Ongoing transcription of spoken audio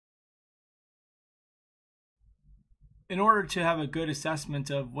In order to have a good assessment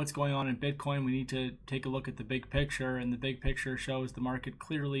of what's going on in Bitcoin, we need to take a look at the big picture, and the big picture shows the market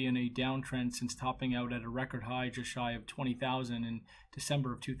clearly in a downtrend since topping out at a record high just shy of 20,000 in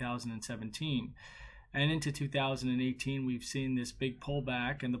December of 2017. And into 2018, we've seen this big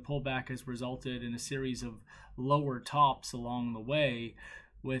pullback, and the pullback has resulted in a series of lower tops along the way,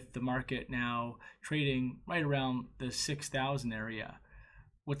 with the market now trading right around the 6,000 area.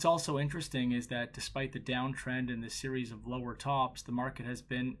 What's also interesting is that despite the downtrend and the series of lower tops, the market has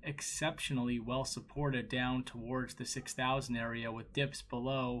been exceptionally well supported down towards the 6,000 area, with dips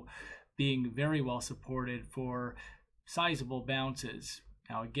below being very well supported for sizable bounces.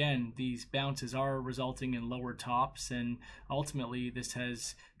 Now again, these bounces are resulting in lower tops, and ultimately this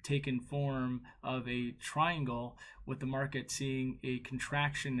has taken form of a triangle, with the market seeing a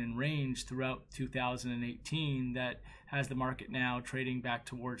contraction in range throughout 2018 that has the market now trading back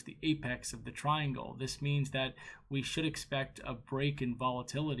towards the apex of the triangle. This means that we should expect a break in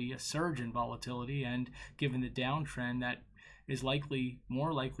volatility, a surge in volatility, and given the downtrend, that is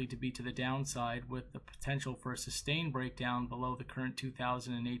more likely to be to the downside, with the potential for a sustained breakdown below the current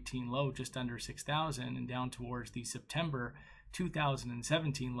 2018 low just under 6,000 and down towards the September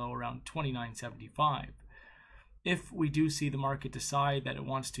 2017 low around 29.75. If we do see the market decide that it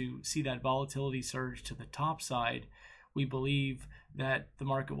wants to see that volatility surge to the top side, we believe that the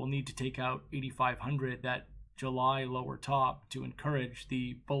market will need to take out 8,500, that July lower top, to encourage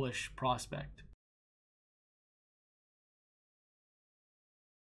the bullish prospect.